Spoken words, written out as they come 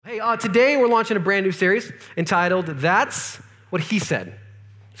Today we're launching a brand new series entitled That's What He Said.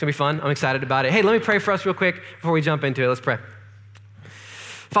 It's going to be fun. I'm excited about it. Hey, let me pray for us real quick before we jump into it. Let's pray.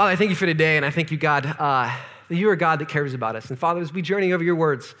 Father, I thank you for today, and I thank you, God, that you are a God that cares about us. And Father, as we journey over your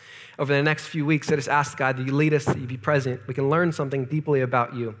words over the next few weeks, I just ask, God, that you lead us, that you be present. We can learn something deeply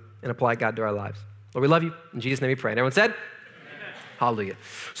about you and apply, God, to our lives. Lord, we love you. In Jesus' name we pray. And everyone said? Hallelujah.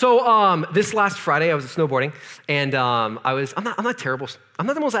 So this last Friday, I was snowboarding, and I'm not terrible. I'm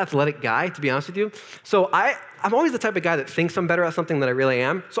not the most athletic guy, to be honest with you. So I'm always the type of guy that thinks I'm better at something than I really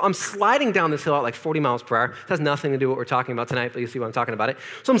am. So I'm sliding down this hill at like 40 miles per hour. It has nothing to do with what we're talking about tonight, but you see what I'm talking about it.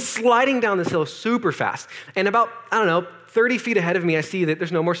 So I'm sliding down this hill super fast. And about, 30 feet ahead of me, I see that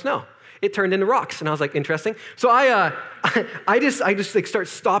there's no more snow. It turned into rocks, and I was like, interesting. So I just like start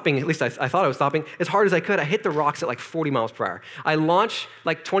stopping, at least I thought I was stopping, as hard as I could. I hit the rocks at like 40 miles per hour. I launch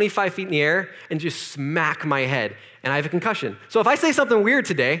like 25 feet in the air and just smack my head, and I have a concussion. So if I say something weird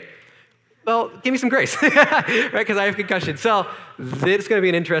today, well, give me some grace, right? Because I have concussion. So it's going to be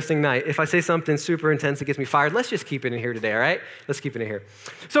an interesting night. If I say something super intense that gets me fired, let's just keep it in here today, all right? Let's keep it in here.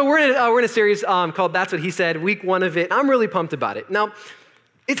 So we're in a series called That's What He Said, week 1 of it. I'm really pumped about it. Now,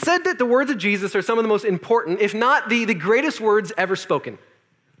 it's said that the words of Jesus are some of the most important, if not the greatest words ever spoken.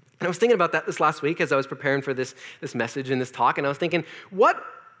 And I was thinking about that this last week as I was preparing for this message and this talk, and I was thinking,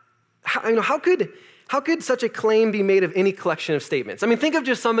 how could such a claim be made of any collection of statements? I mean, think of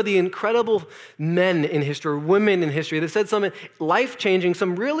just some of the incredible men in history, women in history that said some life-changing,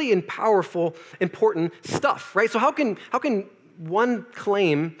 some really powerful, important stuff, right? So how can one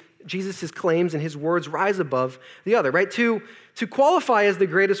claim, Jesus' claims and his words, rise above the other, right? To qualify as the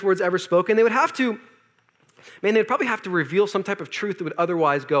greatest words ever spoken, they'd probably have to reveal some type of truth that would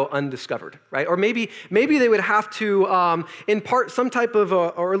otherwise go undiscovered, right? Or maybe they would have to impart some type of,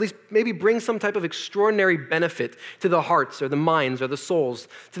 or at least maybe bring some type of extraordinary benefit to the hearts or the minds or the souls,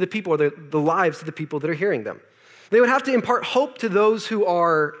 to the people or the lives of the people that are hearing them. They would have to impart hope to those who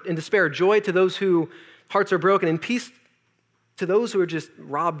are in despair, joy to those whose hearts are broken, and peace to those who are just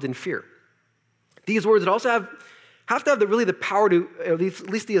robbed in fear. These words would also have to have the power to, at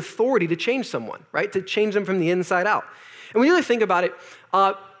least the authority to change someone, right? To change them from the inside out. And when you really think about it,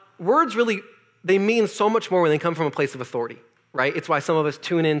 words really, they mean so much more when they come from a place of authority, right? It's why some of us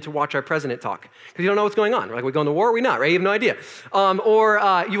tune in to watch our president talk, because you don't know what's going on. We're like, we going to war, or we not, right? You have no idea.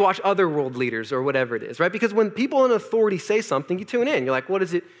 Or you watch other world leaders or whatever it is, right? Because when people in authority say something, you tune in. You're like, what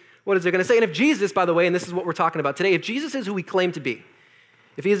is it going to say? And if Jesus, by the way, and this is what we're talking about today, if Jesus is who we claim to be,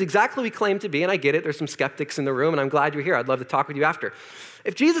 if he is exactly who we claim to be, and I get it, there's some skeptics in the room, and I'm glad you're here. I'd love to talk with you after.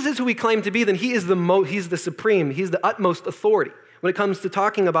 If Jesus is who we claim to be, then he's the supreme, he's the utmost authority when it comes to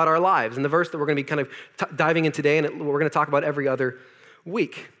talking about our lives. And the verse that we're going to be kind of diving in today, and we're going to talk about every other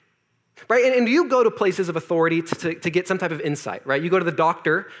week. Right? And you go to places of authority to get some type of insight, right? You go to the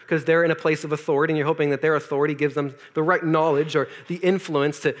doctor because they're in a place of authority, and you're hoping that their authority gives them the right knowledge or the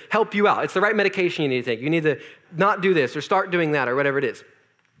influence to help you out. It's the right medication you need to take. You need to not do this or start doing that or whatever it is.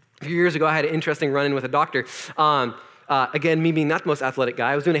 A few years ago, I had an interesting run-in with a doctor. Again, me being not the most athletic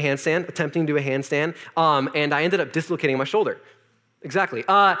guy, I was doing a handstand, attempting to do a handstand, and I ended up dislocating my shoulder. Exactly.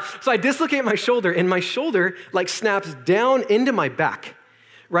 So I dislocate my shoulder, and my shoulder like snaps down into my back,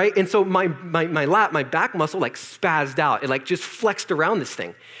 right? And so my back muscle like spazzed out. It like just flexed around this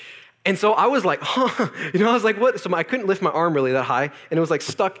thing. And so I was like, I was like, what? So I couldn't lift my arm really that high, and it was like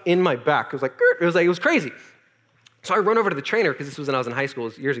stuck in my back. It was like, it was crazy. So I run over to the trainer, because this was when I was in high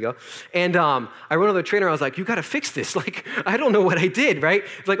school years ago, and I run over to the trainer. I was like, you got to fix this. Like, I don't know what I did, right?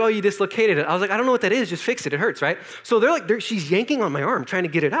 It's like, oh, you dislocated it. I was like, I don't know what that is. Just fix it. It hurts, right? So she's yanking on my arm, trying to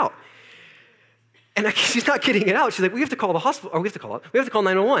get it out. And she's not getting it out. She's like, we have to call the hospital, or we have to call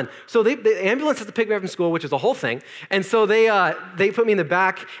 911. So the ambulance has to pick me up from school, which is a whole thing. And so they put me in the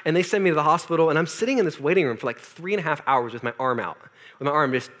back, and they send me to the hospital, and I'm sitting in this waiting room for like 3.5 hours with my arm out. With my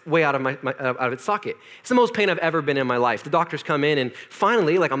arm just way out of out of its socket. It's the most pain I've ever been in my life. The doctors come in, and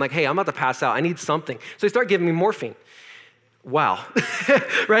finally, I'm like, hey, I'm about to pass out. I need something. So they start giving me morphine. Wow,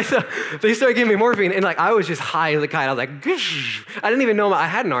 right? So they started giving me morphine, and I was just high as a kite. I was like, Gsh. I didn't even know I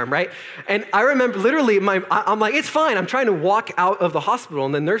had an arm, right? And I remember literally, I'm like, it's fine. I'm trying to walk out of the hospital,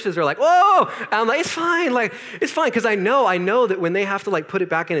 and the nurses are like, whoa! And I'm like, it's fine, because I know that when they have to put it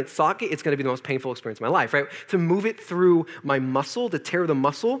back in its socket, it's going to be the most painful experience of my life, right? To move it through my muscle, to tear the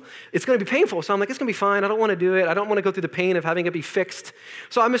muscle, it's going to be painful. So I'm like, it's going to be fine. I don't want to do it. I don't want to go through the pain of having it be fixed.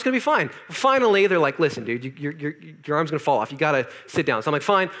 So I'm just going to be fine. Finally, they're like, listen, dude, your arm's going to fall off. You got to sit down. So I'm like,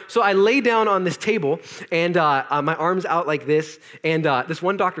 fine. So I lay down on this table, and my arm's out like this, and this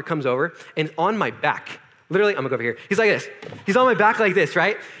one doctor comes over, and on my back, Literally, I'm gonna go over here. He's like this. He's on my back like this,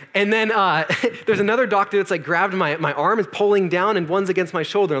 right? And then there's another doctor that's like grabbed my arm, is pulling down, and one's against my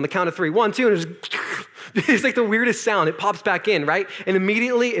shoulder on the count of 3. 1, 2, and it's like the weirdest sound. It pops back in, right? And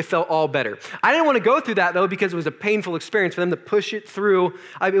immediately it felt all better. I didn't want to go through that though because it was a painful experience for them to push it through.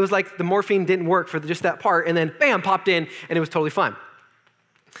 It was like the morphine didn't work for just that part, and then bam, popped in, and it was totally fine.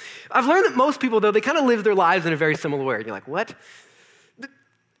 I've learned that most people though, they kind of live their lives in a very similar way. And you're like, what?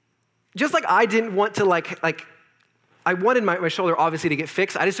 Just like I didn't want to I wanted my shoulder obviously to get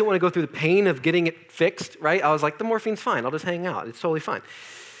fixed. I just didn't want to go through the pain of getting it fixed, right? I was like, the morphine's fine. I'll just hang out. It's totally fine.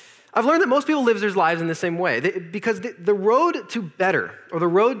 I've learned that most people live their lives in the same way because the road to better or the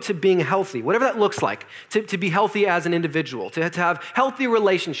road to being healthy, whatever that looks like, to be healthy as an individual, to have healthy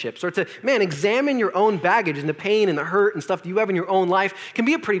relationships, or to, examine your own baggage and the pain and the hurt and stuff that you have in your own life can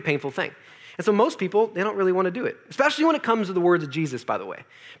be a pretty painful thing. And so most people, they don't really want to do it, especially when it comes to the words of Jesus, by the way.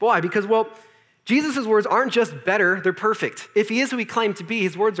 But why? Because, Jesus' words aren't just better, they're perfect. If he is who he claimed to be,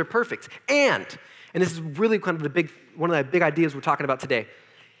 his words are perfect. And this is really kind of one of the big ideas we're talking about today,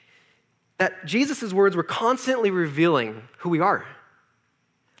 that Jesus' words were constantly revealing who we are.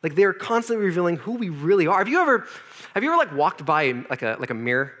 Like they're constantly revealing who we really are. Have you ever like walked by like a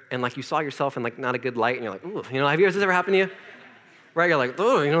mirror and like you saw yourself in like not a good light and you're like, ooh, has this ever happened to you? Right? You're like,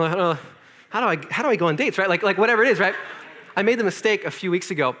 oh, how do I go on dates, right? Like whatever it is, right? I made the mistake a few weeks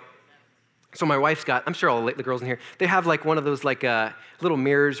ago. So my wife's got, I'm sure all the girls in here, they have like one of those like little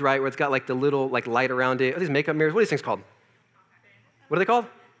mirrors, right? Where it's got like the little like light around it. Are these makeup mirrors? What are these things called? What are they called?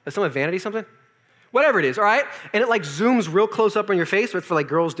 Is some vanity something? Whatever it is, all right? And it like zooms real close up on your face. So it's for like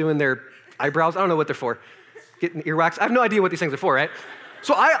girls doing their eyebrows. I don't know what they're for. Getting earwax. I have no idea what these things are for, right?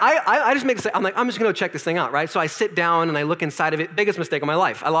 So I just make a mistake. I'm like, I'm just gonna check this thing out, right? So I sit down and I look inside of it. Biggest mistake of my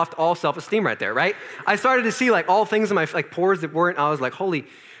life. I lost all self-esteem right there, right? I started to see like all things in my like pores that weren't. I was like, holy,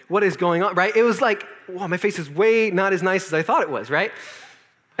 what is going on, right? It was like, wow, my face is way not as nice as I thought it was, right?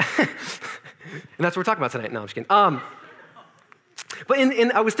 And that's what we're talking about tonight. No, I'm just kidding. But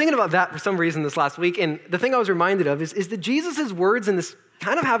I was thinking about that for some reason this last week, and the thing I was reminded of is that Jesus' words in this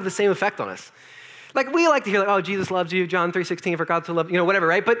kind of have the same effect on us. Like we like to hear like, oh, Jesus loves you, John 3:16, for God to love, whatever,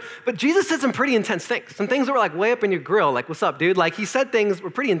 right? But Jesus said some pretty intense things. Some things that were like way up in your grill, like, what's up, dude? Like he said things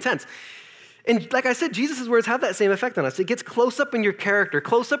were pretty intense. And like I said, Jesus' words have that same effect on us. It gets close up in your character,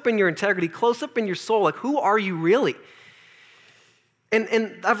 close up in your integrity, close up in your soul. Like, who are you really?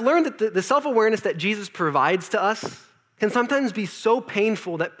 And I've learned that the self-awareness that Jesus provides to us can sometimes be so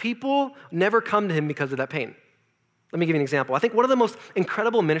painful that people never come to him because of that pain. Let me give you an example. I think one of the most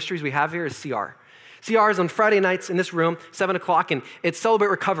incredible ministries we have here is CR. CR is on Friday nights in this room, 7 o'clock, and it's Celebrate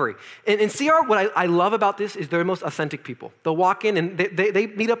Recovery. And in CR, what I love about this is they're the most authentic people. They'll walk in and they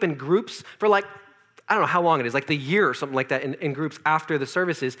meet up in groups for like, I don't know how long it is, like the year or something like that in groups after the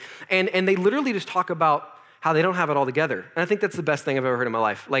services. And they literally just talk about how they don't have it all together. And I think that's the best thing I've ever heard in my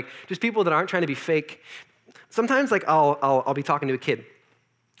life. Like just people that aren't trying to be fake. Sometimes like I'll be talking to a kid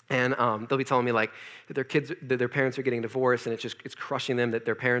and they'll be telling me like that their parents are getting divorced and it's crushing them that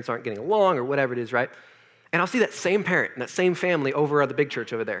their parents aren't getting along or whatever it is, right? And I'll see that same parent and that same family over at the big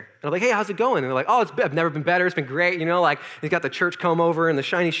church over there. And I'm like, hey, how's it going? And they're like, oh, I've never been better. It's been great. Like he's got the church comb over and the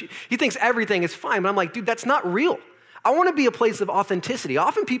shiny sheet. He thinks everything is fine. But I'm like, dude, that's not real. I want to be a place of authenticity.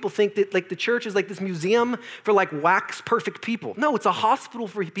 Often people think that like the church is like this museum for like wax perfect people. No, it's a hospital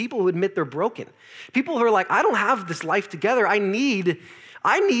for people who admit they're broken. People who are like, I don't have this life together. I need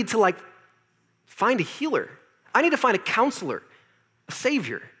to like find a healer. I need to find a counselor, a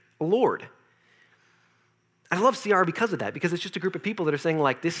savior, a Lord. I love CR because of that, because it's just a group of people that are saying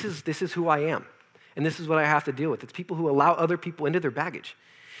like, this is who I am, and this is what I have to deal with. It's people who allow other people into their baggage.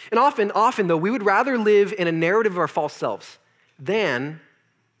 And often though, we would rather live in a narrative of our false selves than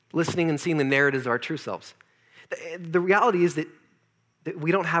listening and seeing the narratives of our true selves. The reality is that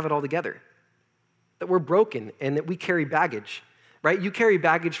we don't have it all together, that we're broken and that we carry baggage, right? You carry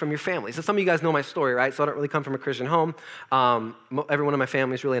baggage from your family. So some of you guys know my story, right? So I don't really come from a Christian home. Everyone in my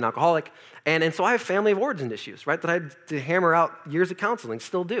family is really an alcoholic. And so I have family of origin issues, right? That I had to hammer out years of counseling,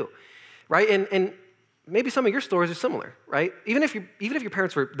 still do, right? And maybe some of your stories are similar, right? Even if your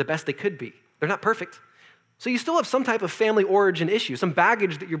parents were the best they could be, they're not perfect. So you still have some type of family origin issue, some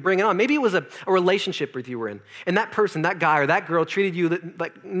baggage that you're bringing on. Maybe it was a relationship with you were in, and that person, that guy or that girl treated you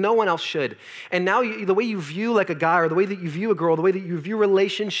like no one else should. And now the way you view like a guy or the way that you view a girl, the way that you view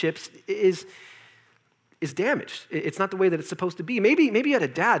relationships is damaged. It's not the way that it's supposed to be. Maybe you had a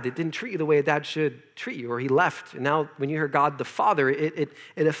dad that didn't treat you the way a dad should treat you, or he left. And now when you hear God the Father, it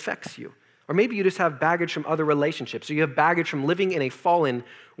affects you. Or maybe you just have baggage from other relationships, or you have baggage from living in a fallen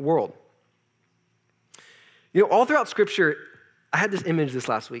world. All throughout Scripture, I had this image this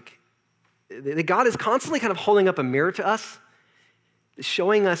last week. that God is constantly kind of holding up a mirror to us,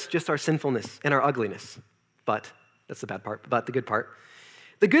 showing us just our sinfulness and our ugliness. But that's the bad part, but the good part.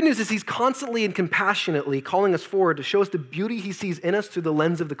 The good news is he's constantly and compassionately calling us forward to show us the beauty he sees in us through the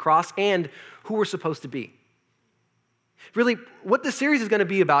lens of the cross and who we're supposed to be. Really, what this series is going to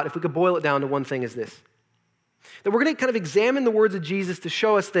be about, if we could boil it down to one thing, is this. That we're going to kind of examine the words of Jesus to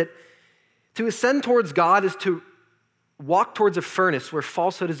show us that to ascend towards God is to walk towards a furnace where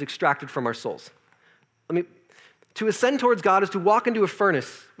falsehood is extracted from our souls. To ascend towards God is to walk into a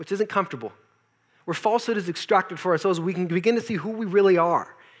furnace, which isn't comfortable, where falsehood is extracted for ourselves. We can begin to see who we really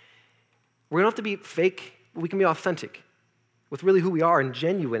are. We don't have to be fake, but we can be authentic with really who we are and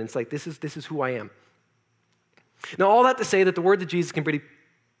genuine. It's like, this is who I am. Now, all that to say that the words of Jesus can be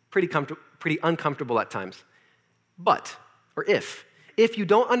pretty uncomfortable at times. But, or if you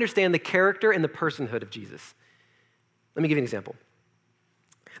don't understand the character and the personhood of Jesus, let me give you an example.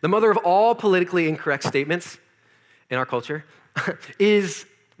 The mother of all politically incorrect statements in our culture is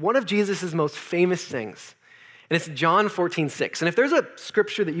one of Jesus' most famous things. And it's John 14:6. And if there's a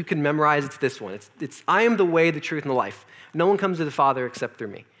scripture that you can memorize, it's this one. It's I am the way, the truth, and the life. No one comes to the Father except through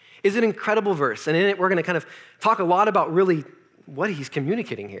me. It's an incredible verse. And in it, we're going to kind of talk a lot about really what he's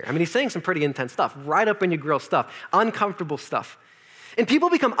communicating here. I mean, he's saying some pretty intense stuff, right up in your grill stuff, uncomfortable stuff. And people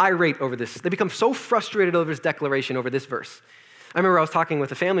become irate over this. They become so frustrated over his declaration, over this verse. I remember I was talking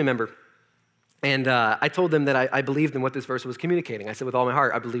with a family member, and I told them that I believed in what this verse was communicating. I said, with all my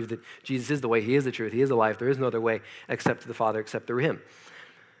heart, I believe that Jesus is the way, he is the truth, he is the life. There is no other way except to the Father, except through him.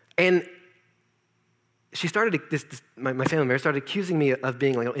 And she started, my family member started accusing me of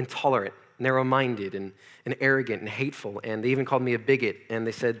being like intolerant, narrow-minded, and arrogant, and hateful. And they even called me a bigot. And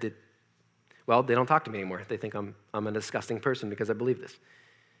they said that, well, they don't talk to me anymore. They think I'm a disgusting person because I believe this.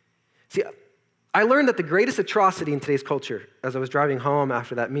 See, I learned that the greatest atrocity in today's culture, as I was driving home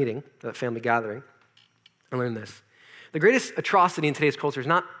after that meeting, that family gathering, I learned this. The greatest atrocity in today's culture is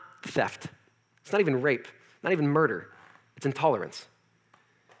not theft. It's not even rape, not even murder. It's intolerance.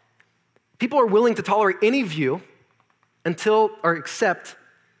 People are willing to tolerate any view except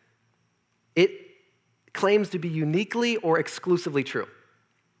it claims to be uniquely or exclusively true.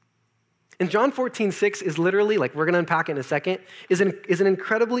 And John 14:6 is literally, like we're going to unpack it in a second, is an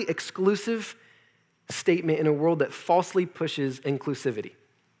incredibly exclusive statement in a world that falsely pushes inclusivity.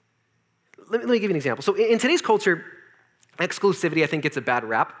 Let me give you an example. So in today's culture, exclusivity, I think, gets a bad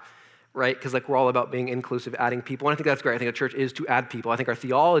rap, right? Because like we're all about being inclusive, adding people. And I think that's great. I think a church is to add people. I think our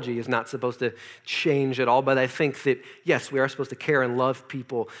theology is not supposed to change at all, but I think that, yes, we are supposed to care and love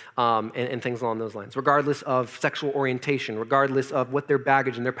people and things along those lines, regardless of sexual orientation, regardless of what their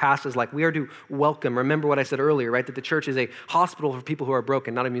baggage and their past is like. We are to welcome. Remember what I said earlier, right? That the church is a hospital for people who are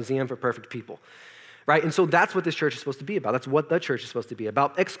broken, not a museum for perfect people. Right? And so that's what this church is supposed to be about. That's what the church is supposed to be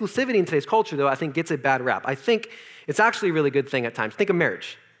about. Exclusivity in today's culture, though, I think gets a bad rap. I think it's actually a really good thing at times. Think of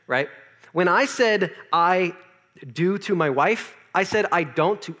marriage, right? When I said I do to my wife, I said I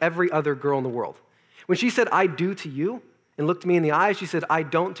don't to every other girl in the world. When she said I do to you and looked me in the eyes, she said I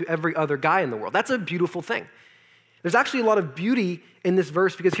don't to every other guy in the world. That's a beautiful thing. There's actually a lot of beauty in this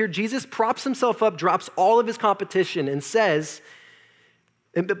verse because here Jesus props himself up, drops all of his competition, and says,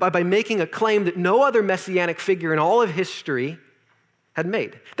 by making a claim that no other messianic figure in all of history had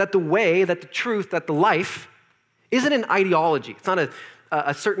made. That the way, that the truth, that the life isn't an ideology. It's not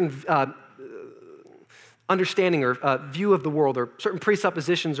a certain understanding or view of the world or certain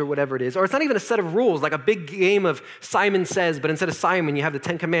presuppositions or whatever it is. Or it's not even a set of rules, like a big game of Simon Says, but instead of Simon, you have the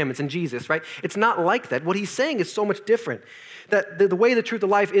 10 Commandments and Jesus, right? It's not like that. What he's saying is so much different. That the way, the truth, the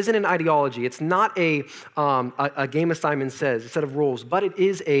life isn't an ideology. It's not a game of Simon Says, a set of rules, but it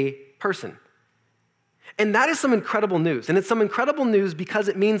is a person. And that is some incredible news. And it's some incredible news because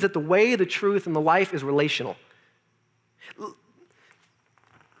it means that the way, the truth, and the life is relational.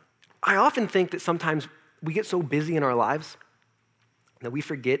 I often think that sometimes we get so busy in our lives that we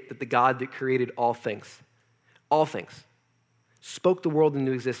forget that the God that created all things, spoke the world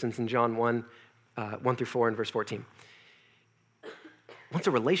into existence in John 1 through 4 and verse 14. Wants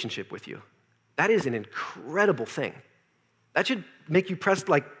a relationship with you. That is an incredible thing. That should make you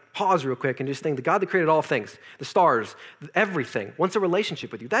pause real quick and just think, the God that created all things, the stars, everything, wants a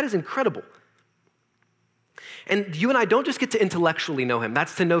relationship with you. That is incredible. And you and I don't just get to intellectually know him.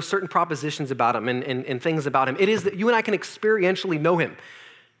 That's to know certain propositions about him and things about him. It is that you and I can experientially know him.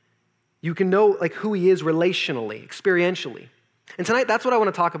 You can know who he is relationally, experientially. And tonight, that's what I want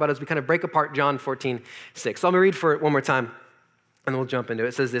to talk about as we kind of break apart John 14:6. So I'm going to read for it one more time. And then we'll jump into it.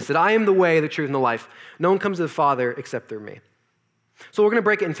 It says this, that I am the way, the truth, and the life. No one comes to the Father except through me. So we're going to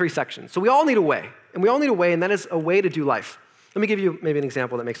break it in 3 sections. So we all need a way. And we all need a way, and that is a way to do life. Let me give you maybe an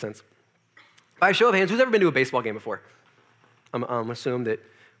example that makes sense. By a show of hands, who's ever been to a baseball game before? I'm assume that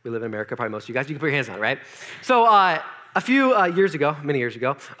we live in America, probably most of you guys. You can put your hands on it, right? So a few years ago, many years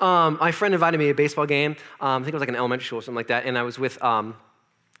ago, my friend invited me to a baseball game. I think it was like an elementary school or something like that, and I was with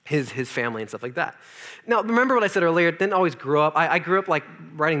his family and stuff like that. Now, remember what I said earlier, didn't always grow up. I grew up like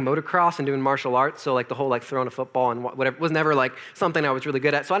riding motocross and doing martial arts, so like the whole like throwing a football and whatever was never like something I was really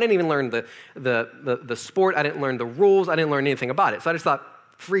good at. So I didn't even learn the sport. I didn't learn the rules. I didn't learn anything about it. So I just thought,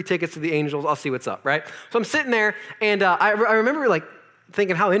 free tickets to the Angels, I'll see what's up, right? So I'm sitting there, and I remember like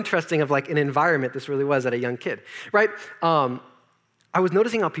thinking how interesting of like an environment this really was at a young kid, right? I was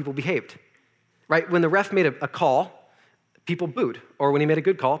noticing how people behaved, right? When the ref made a call, people booed. Or when he made a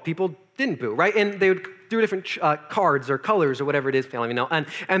good call, people didn't boo, right? And they would do different cards or colors or whatever it is, I don't even know. And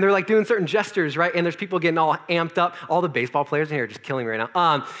they're like doing certain gestures, right? And there's people getting all amped up. All the baseball players in here are just killing me right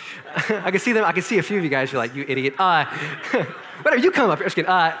now. I can see them. I can see a few of you guys. You're like, you idiot. Whatever, you come up here. Just kidding.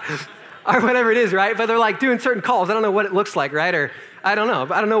 Or whatever it is, right? But they're like doing certain calls. I don't know what it looks like, right? Or I don't know.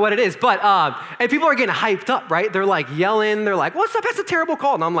 I don't know what it is. But, and people are getting hyped up, right? They're like yelling. They're like, what's up? That's a terrible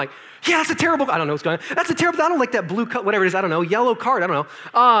call. And I'm like, yeah, that's a terrible call. I don't know what's going on. That's a terrible, I don't like that blue cut, whatever it is. I don't know. Yellow card. I don't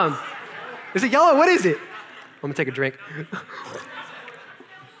know. Is it yellow? What is it? I'm going to take a drink.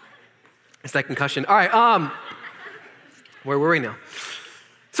 It's that concussion. All right. Where were we now?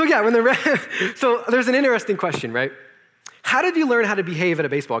 So yeah, so there's an interesting question, right? How did you learn how to behave at a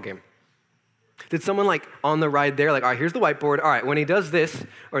baseball game? Did someone like on the ride there, like, all right, here's the whiteboard. All right, when he does this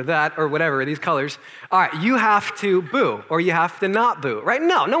or that or whatever, these colors, all right, you have to boo or you have to not boo, right?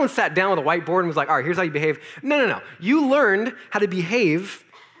 No one sat down with a whiteboard and was like, all right, here's how you behave. No. You learned how to behave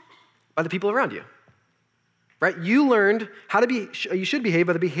by the people around you, right? You learned how to you should behave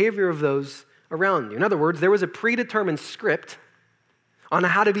by the behavior of those around you. In other words, there was a predetermined script on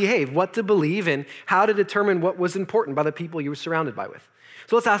how to behave, what to believe, and how to determine what was important by the people you were surrounded by with.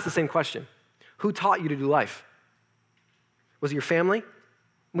 So let's ask the same question. Who taught you to do life? Was it your family?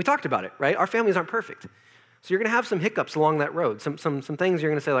 We talked about it, right? Our families aren't perfect. So you're going to have some hiccups along that road, some things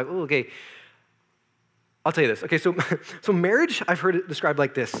you're going to say like, oh, okay. I'll tell you this. Okay, so marriage, I've heard it described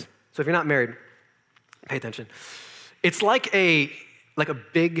like this. So if you're not married, pay attention. It's like a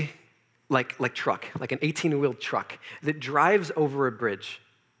big like truck, like an 18-wheel truck that drives over a bridge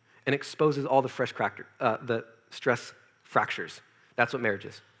and exposes all the stress fractures. That's what marriage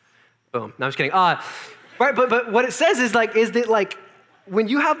is. Boom. No, I'm just kidding. Right, but what it says is that when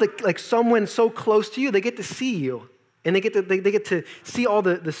you have someone so close to you, they get to see you, and they get to see all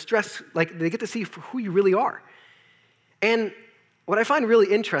the stress, like they get to see who you really are. And what I find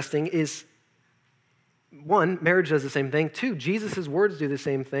really interesting is, one, marriage does the same thing. Two, Jesus' words do the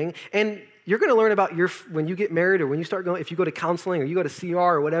same thing. And you're going to learn about when you get married or when you start going, if you go to counseling or you go to CR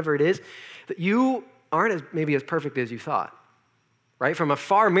or whatever it is, that you aren't maybe as perfect as you thought. Right? From a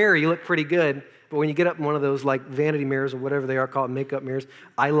far mirror, you look pretty good, but when you get up in one of those like vanity mirrors or whatever they are called, makeup mirrors,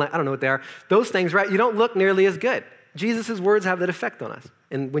 I don't know what they are, those things, right? You don't look nearly as good. Jesus' words have that effect on us.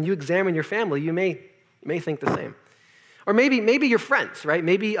 And when you examine your family, you may think the same. Or maybe your friends, right?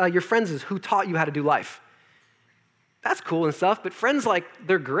 Maybe your friends is who taught you how to do life. That's cool and stuff, but friends,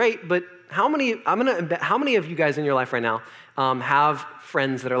 they're great, but how many of you guys in your life right now have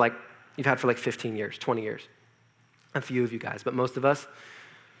friends that are like, you've had for like 15 years, 20 years? A few of you guys, but most of us,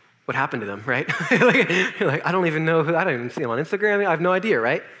 what happened to them, right? You're like, I don't even know I don't even see them on Instagram. I have no idea,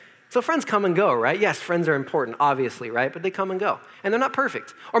 right? So friends come and go, right? Yes, friends are important, obviously, right? But they come and go, and they're not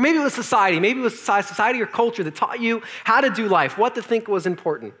perfect. Or maybe it was society. Maybe it was society or culture that taught you how to do life, what to think was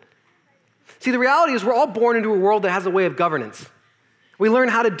important. See, the reality is we're all born into a world that has a way of governance. We learn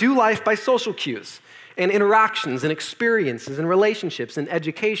how to do life by social cues and interactions and experiences and relationships and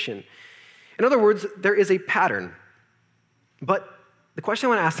education. In other words, there is a pattern. But the question I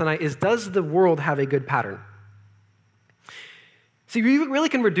want to ask tonight is, does the world have a good pattern? See, we really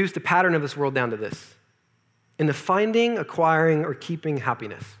can reduce the pattern of this world down to this: in the finding, acquiring, or keeping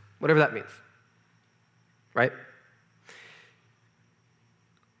happiness, whatever that means, right?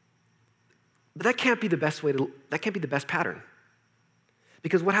 But that can't be the best pattern.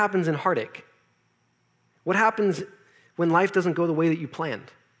 Because what happens in heartache? What happens when life doesn't go the way that you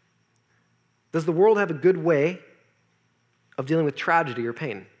planned? Does the world have a good way of dealing with tragedy or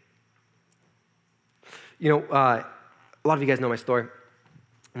pain? A lot of you guys know my story.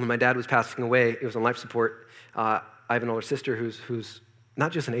 When my dad was passing away, he was on life support. I have an older sister who's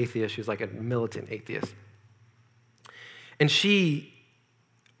not just an atheist, she's like a militant atheist. And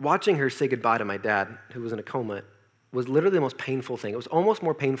watching her say goodbye to my dad, who was in a coma, was literally the most painful thing. It was almost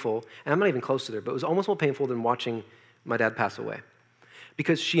more painful, and I'm not even close to her, but it was almost more painful than watching my dad pass away.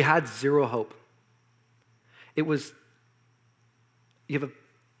 Because she had zero hope.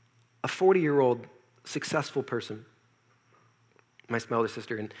 a 40-year-old successful person, my elder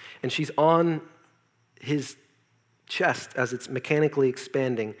sister, and she's on his chest as it's mechanically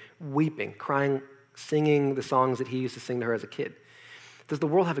expanding, weeping, crying, singing the songs that he used to sing to her as a kid. Does the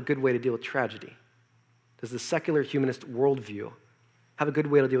world have a good way to deal with tragedy? Does the secular humanist worldview have a good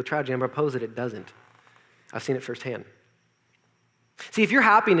way to deal with tragedy? I'm going to propose that it doesn't. I've seen it firsthand. See, if your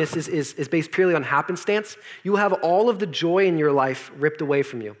happiness is based purely on happenstance, you will have all of the joy in your life ripped away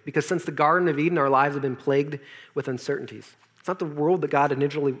from you. Because since the Garden of Eden, our lives have been plagued with uncertainties. It's not the world that God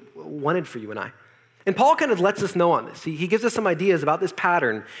initially wanted for you and I. And Paul kind of lets us know on this. He gives us some ideas about this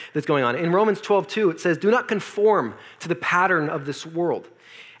pattern that's going on. In Romans 12:2, it says, do not conform to the pattern of this world.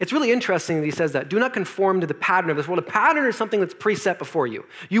 It's really interesting that he says that. Do not conform to the pattern of this world. A pattern is something that's preset before you.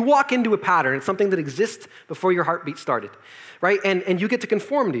 You walk into a pattern. It's something that exists before your heartbeat started, right? And you get to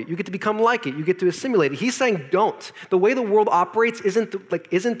conform to it. You get to become like it. You get to assimilate it. He's saying don't. The way the world operates isn't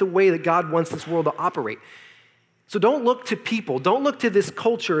the way that God wants this world to operate. So don't look to people. Don't look to this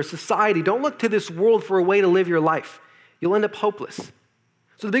culture or society. Don't look to this world for a way to live your life. You'll end up hopeless.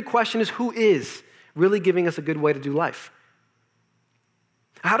 So the big question is, who is really giving us a good way to do life?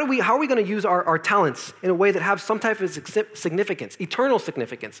 How are we going to use our talents in a way that have some type of significance, eternal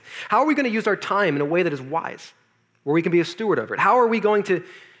significance? How are we going to use our time in a way that is wise, where we can be a steward over it? How are we going to,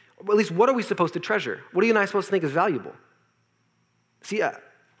 at least what are we supposed to treasure? What are you and I supposed to think is valuable? See,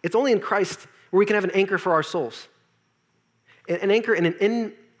 it's only in Christ where we can have an anchor for our souls. An anchor in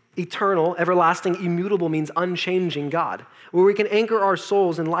an eternal, everlasting, immutable means unchanging God, where we can anchor our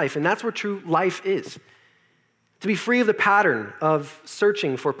souls in life, and that's where true life is. To be free of the pattern of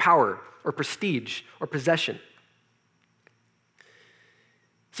searching for power or prestige or possession.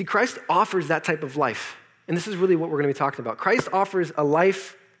 See, Christ offers that type of life, and this is really what we're going to be talking about. Christ offers a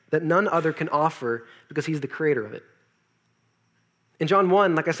life that none other can offer because he's the creator of it. In John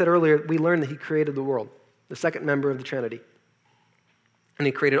 1, like I said earlier, we learn that he created the world, the second member of the Trinity. And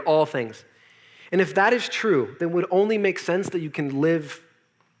he created all things. And if that is true, then it would only make sense that you can live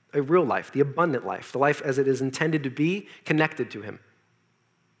a real life, the abundant life, the life as it is intended to be, connected to him.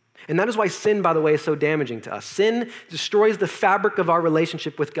 And that is why sin, by the way, is so damaging to us. Sin destroys the fabric of our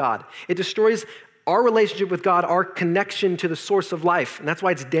relationship with God. It destroys our relationship with God, our connection to the source of life, and that's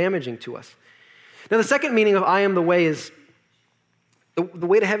why it's damaging to us. Now, the second meaning of I am the way is the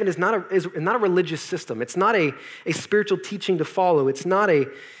way to heaven is not a religious system. It's not a spiritual teaching to follow. It's not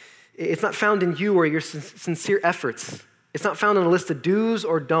found in you or your sincere efforts. It's not found in a list of do's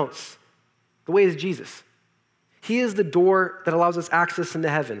or don'ts. The way is Jesus. He is the door that allows us access into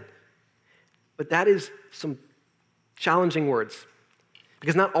heaven. But that is some challenging words,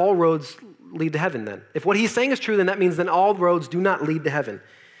 because not all roads lead to heaven then. If what he's saying is true, then that means then all roads do not lead to heaven.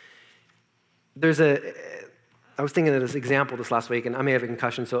 I was thinking of this example this last week, and I may have a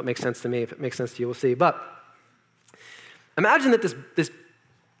concussion, so it makes sense to me. If it makes sense to you, we'll see. But imagine that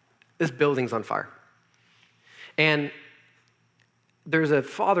this building's on fire. And there's a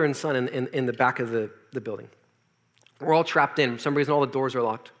father and son in the back of the building. We're all trapped in. For some reason, all the doors are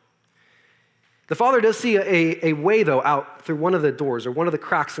locked. The father does see a way, though, out through one of the doors or one of the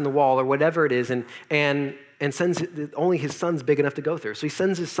cracks in the wall or whatever it is, and sends only his son's big enough to go through. So he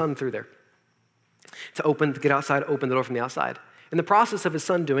sends his son through there to get outside, open the door from the outside. In the process of his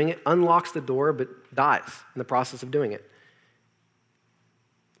son doing it, unlocks the door, but dies in the process of doing it.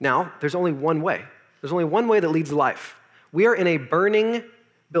 Now, there's only one way. There's only one way that leads to life. We are in a burning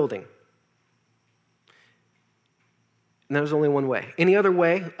building. And there's only one way. Any other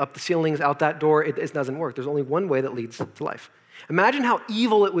way, up the ceilings, out that door, it doesn't work. There's only one way that leads to life. Imagine how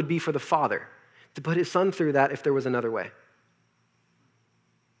evil it would be for the father to put his son through that if there was another way.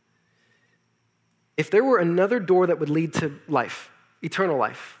 If there were another door that would lead to life, eternal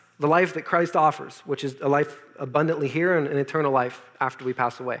life, the life that Christ offers, which is a life abundantly here and an eternal life after we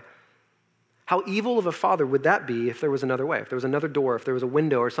pass away, how evil of a father would that be if there was another way, if there was another door, if there was a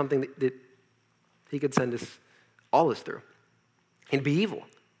window or something that he could send us all through? It'd be evil.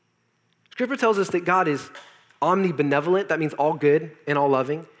 Scripture tells us that God is omnibenevolent, that means all good and all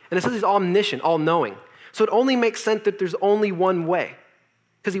loving, and it says he's omniscient, all knowing. So it only makes sense that there's only one way,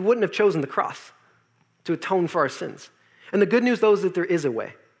 because he wouldn't have chosen the cross to atone for our sins. And the good news, though, is that there is a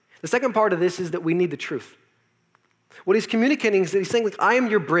way. The second part of this is that we need the truth. What he's communicating is that he's saying, like, I am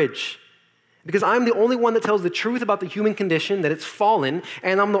your bridge, because I'm the only one that tells the truth about the human condition, that it's fallen,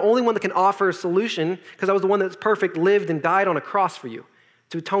 and I'm the only one that can offer a solution, because I was the one that's perfect, lived and died on a cross for you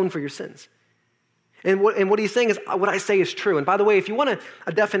to atone for your sins. And what he's saying is, what I say is true. And by the way, if you want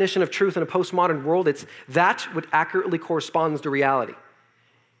a definition of truth in a postmodern world, it's that which accurately corresponds to reality.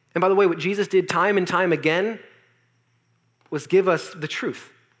 And by the way, what Jesus did time and time again was give us the truth.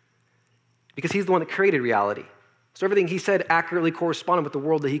 because he's the one that created reality. So everything he said accurately corresponded with the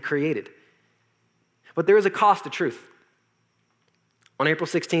world that he created. But there is a cost to truth. On April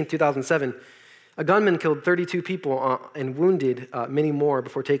 16, 2007, a gunman killed 32 people and wounded many more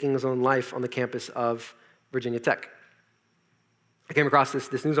before taking his own life on the campus of Virginia Tech. I came across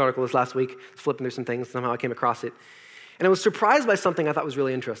this news article this last week. I was flipping through some things. Somehow I came across it. And I was surprised by something I thought was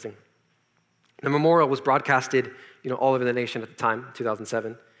really interesting. The memorial was broadcasted, all over the nation at the time,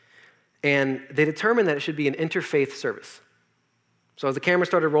 2007. And they determined that it should be an interfaith service. So as the camera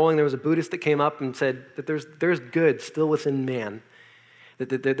started rolling, there was a Buddhist that came up and said that there's good still within man,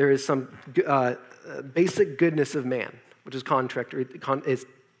 that there is some basic goodness of man, which is is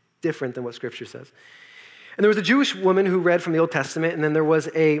different than what Scripture says. And there was a Jewish woman who read from the Old Testament, and then there was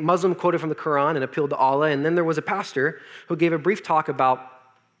a Muslim quoted from the Quran and appealed to Allah, and then there was a pastor who gave a brief talk about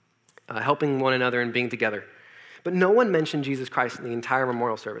helping one another and being together. But no one mentioned Jesus Christ in the entire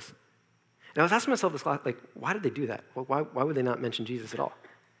memorial service. And I was asking myself this, why did they do that? Why would they not mention Jesus at all?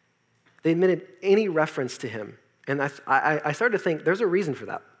 They omitted any reference to him. And I started to think there's a reason for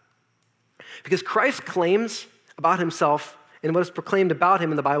that. Because Christ's claims about himself and what is proclaimed about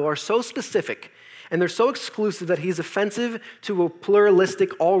him in the Bible are so specific and they're so exclusive that he's offensive to a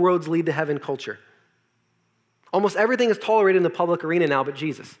pluralistic, all roads lead to heaven culture. Almost everything is tolerated in the public arena now but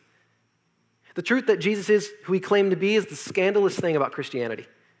Jesus. The truth that Jesus is who he claimed to be is the scandalous thing about Christianity.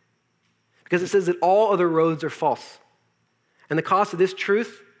 Because it says that all other roads are false. And the cost of this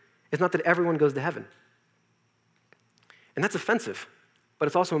truth is not that everyone goes to heaven. And that's offensive, but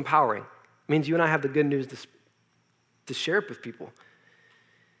it's also empowering. It means you and I have the good news to share it with people.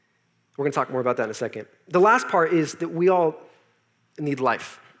 We're going to talk more about that in a second. The last part is that we all need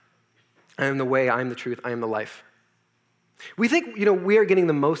life. I am the way, I am the truth, I am the life. We think, we are getting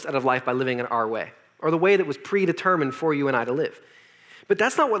the most out of life by living in our way, or the way that was predetermined for you and I to live. But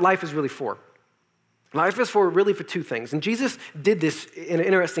that's not what life is really for. Life is really for two things. And Jesus did this in an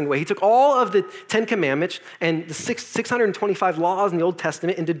interesting way. He took all of the 10 commandments and the 625 laws in the Old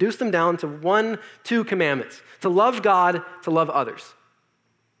Testament and deduced them down to 2 commandments: to love God, to love others.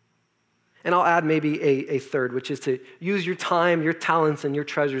 And I'll add maybe a third, which is to use your time, your talents, and your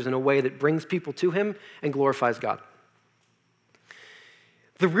treasures in a way that brings people to him and glorifies God.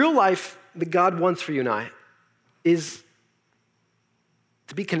 The real life that God wants for you and I is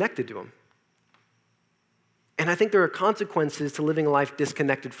to be connected to him. And I think there are consequences to living a life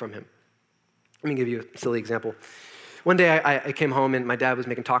disconnected from him. Let me give you a silly example. One day I came home and my dad was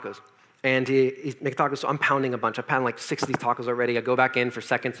making tacos. And he's making tacos, so I'm pounding a bunch. I pounded like 60 tacos already. I go back in for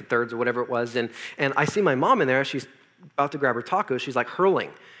seconds and thirds or whatever it was. And I see my mom in there. She's about to grab her tacos. She's like hurling.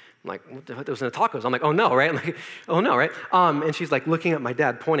 I'm like, what was in the tacos? I'm like, oh no, right? I'm like, oh no, right? And she's like looking at my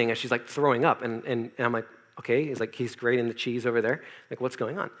dad, pointing, and she's like throwing up. And I'm like, okay. He's grating the cheese over there. Like, what's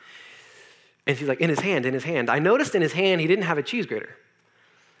going on? And she's like, in his hand. I noticed in his hand he didn't have a cheese grater.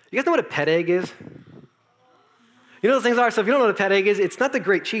 You guys know what a pet egg is? You know what things are? So if you don't know what a pet egg is, it's not the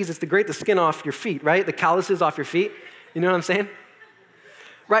grate cheese, it's to grate the skin off your feet, right? The calluses off your feet. You know what I'm saying?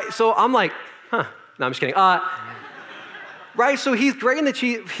 Right, so I'm like, no, I'm just kidding. Right, so he's grating the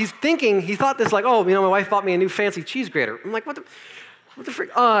cheese. He's thinking, he thought this like, my wife bought me a new fancy cheese grater. I'm like, what the frick?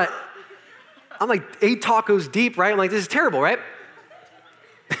 I'm like 8 tacos deep, right? I'm like, this is terrible, right?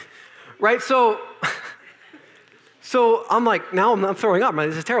 Right, so I'm like, now I'm throwing up, right?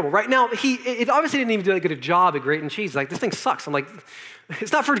 This is terrible. Right now, it obviously didn't even do that good a job at grating cheese. Like, this thing sucks. I'm like,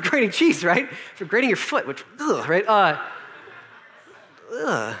 it's not for grating cheese, right? For grating your foot, which, right? All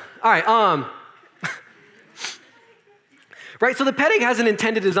right, right, so the pet egg has an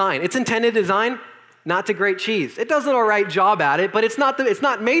intended design. Its intended design, not to grate cheese. It does an all right job at it, but it's not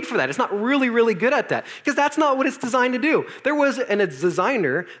made for that. It's not really, really good at that, because that's not what it's designed to do. There was a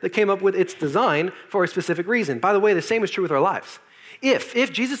designer that came up with its design for a specific reason. By the way, the same is true with our lives.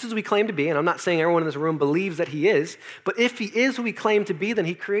 If Jesus is who we claim to be, and I'm not saying everyone in this room believes that he is, but if he is who we claim to be, then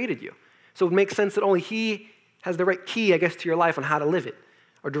he created you. So it makes sense that only he has the right key, I guess, to your life on how to live it,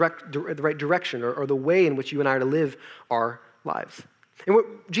 or the right direction, or the way in which you and I are to live our lives. And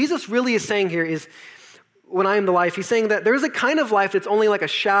what Jesus really is saying here is, when I am the life, he's saying that there's a kind of life that's only like a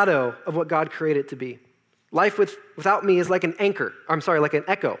shadow of what God created it to be. Life without me is like an like an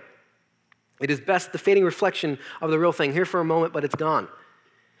echo. It is best the fading reflection of the real thing, here for a moment, but it's gone.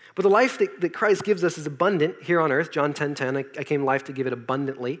 But the life that Christ gives us is abundant here on earth. John 10:10, I came life to give it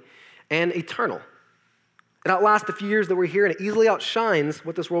abundantly, and eternal. It outlasts the few years that we're here, and it easily outshines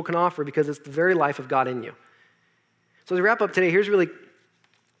what this world can offer because it's the very life of God in you. So as we wrap up today, here's really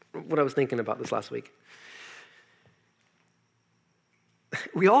what I was thinking about this last week.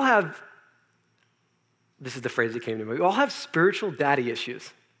 We all have, this is the phrase that came to me, we all have spiritual daddy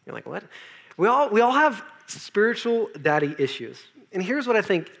issues. You're like, what? We all have spiritual daddy issues. And here's what I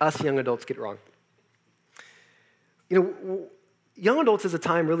think us young adults get wrong. Young adults is a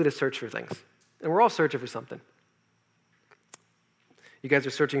time really to search for things. And we're all searching for something. You guys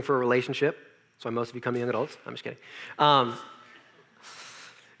are searching for a relationship. That's why most of you come young adults. I'm just kidding.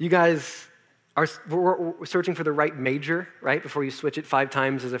 You guys we're searching for the right major, right? Before you switch it 5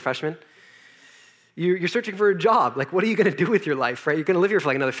 times as a freshman. You're searching for a job. Like, what are you going to do with your life, right? You're going to live here for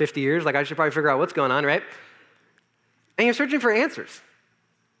like another 50 years. Like, I should probably figure out what's going on, right? And you're searching for answers.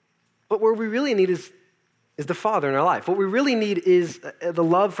 But what we really need is the Father in our life. What we really need is the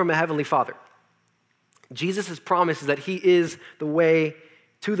love from a heavenly Father. Jesus' promise is that he is the way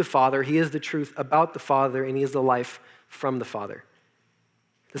to the Father. He is the truth about the Father, and he is the life from the Father.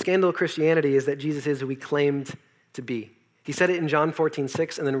 The scandal of Christianity is that Jesus is who he claimed to be. He said it in John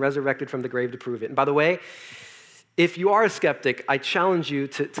 14:6 and then resurrected from the grave to prove it. And by the way, if you are a skeptic, I challenge you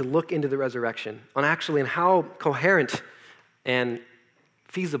to look into the resurrection on how coherent and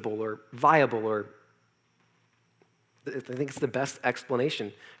feasible or viable, or I think it's the best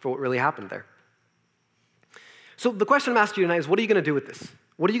explanation for what really happened there. So the question I'm asking you tonight is, what are you going to do with this?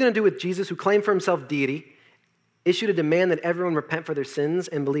 What are you going to do with Jesus, who claimed for himself deity, issued a demand that everyone repent for their sins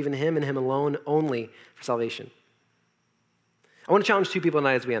and believe in him and him alone only for salvation? I want to challenge 2 people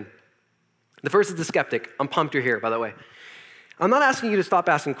tonight as we end. The first is the skeptic. I'm pumped you're here, by the way. I'm not asking you to stop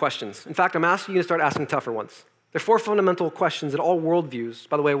asking questions. In fact, I'm asking you to start asking tougher ones. There are 4 fundamental questions that all worldviews,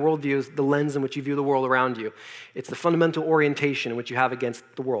 by the way, worldview is the lens in which you view the world around you. It's the fundamental orientation in which you have against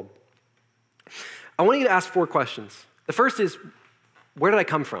the world. I want you to ask 4 questions. The first is, where did I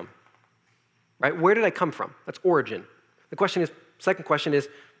come from? Right? Where did I come from? That's origin. Second question is,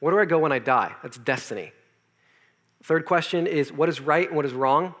 where do I go when I die? That's destiny. Third question is, what is right and what is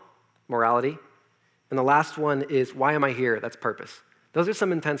wrong? Morality. And the last one is, why am I here? That's purpose. Those are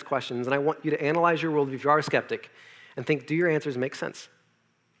some intense questions, and I want you to analyze your worldview if you are a skeptic and think, do your answers make sense?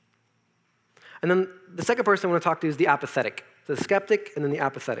 And then the second person I want to talk to is the apathetic. The skeptic and then the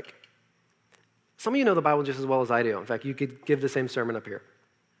apathetic. Some of you know the Bible just as well as I do. In fact, you could give the same sermon up here.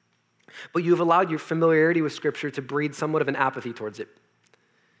 But you have allowed your familiarity with Scripture to breed somewhat of an apathy towards it.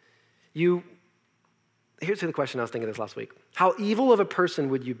 Here's the question I was thinking this last week. How evil of a person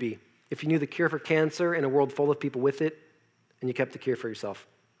would you be if you knew the cure for cancer in a world full of people with it and you kept the cure for yourself?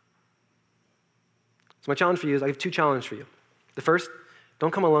 So my challenge for you is, I have 2 challenges for you. The first,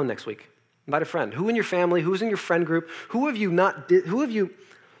 don't come alone next week. Invite a friend. Who in your family, who's in your friend group,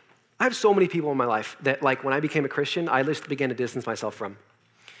 I have so many people in my life that, like, when I became a Christian, I just began to distance myself from.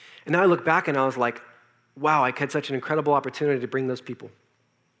 And now I look back and I was like, wow, I had such an incredible opportunity to bring those people.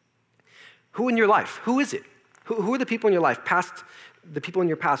 Who in your life? Who is it? Who are the people in your life, the people in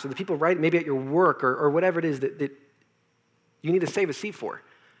your past, or the people right maybe at your work or whatever it is that you need to save a seat for?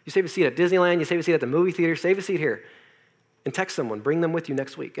 You save a seat at Disneyland, you save a seat at the movie theater, save a seat here. And text someone, bring them with you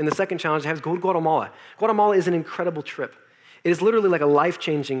next week. And the second challenge I have is go to Guatemala. Guatemala is an incredible trip. It is literally like a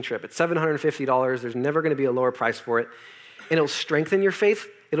life-changing trip. It's $750. There's never going to be a lower price for it. And it'll strengthen your faith.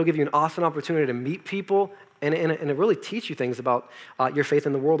 It'll give you an awesome opportunity to meet people and to really teach you things about your faith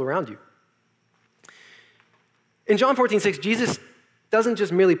in the world around you. In John 14:6, Jesus doesn't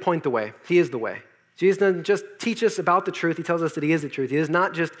just merely point the way. He is the way. Jesus doesn't just teach us about the truth. He tells us that he is the truth. He does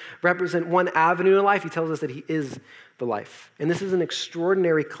not just represent one avenue in life. He tells us that he is the life. And this is an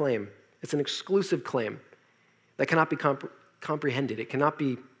extraordinary claim. It's an exclusive claim that cannot be comprehended. It cannot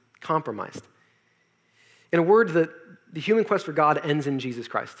be compromised. In a word, the human quest for God ends in Jesus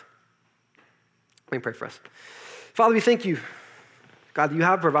Christ. Let me pray for us. Father, we thank you, God, that you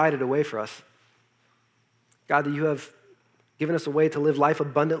have provided a way for us. God, that you have given us a way to live life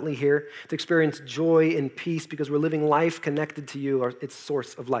abundantly here, to experience joy and peace because we're living life connected to you, its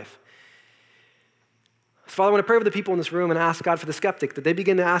source of life. So Father, I want to pray for the people in this room and ask God for the skeptic that they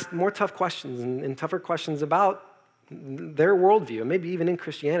begin to ask more tough questions and tougher questions about their worldview, and maybe even in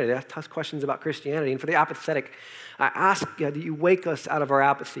Christianity. They ask tough questions about Christianity. And for the apathetic, I ask God that you wake us out of our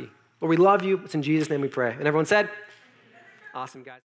apathy. Lord, we love you. It's in Jesus' name we pray. And everyone said, awesome, guys.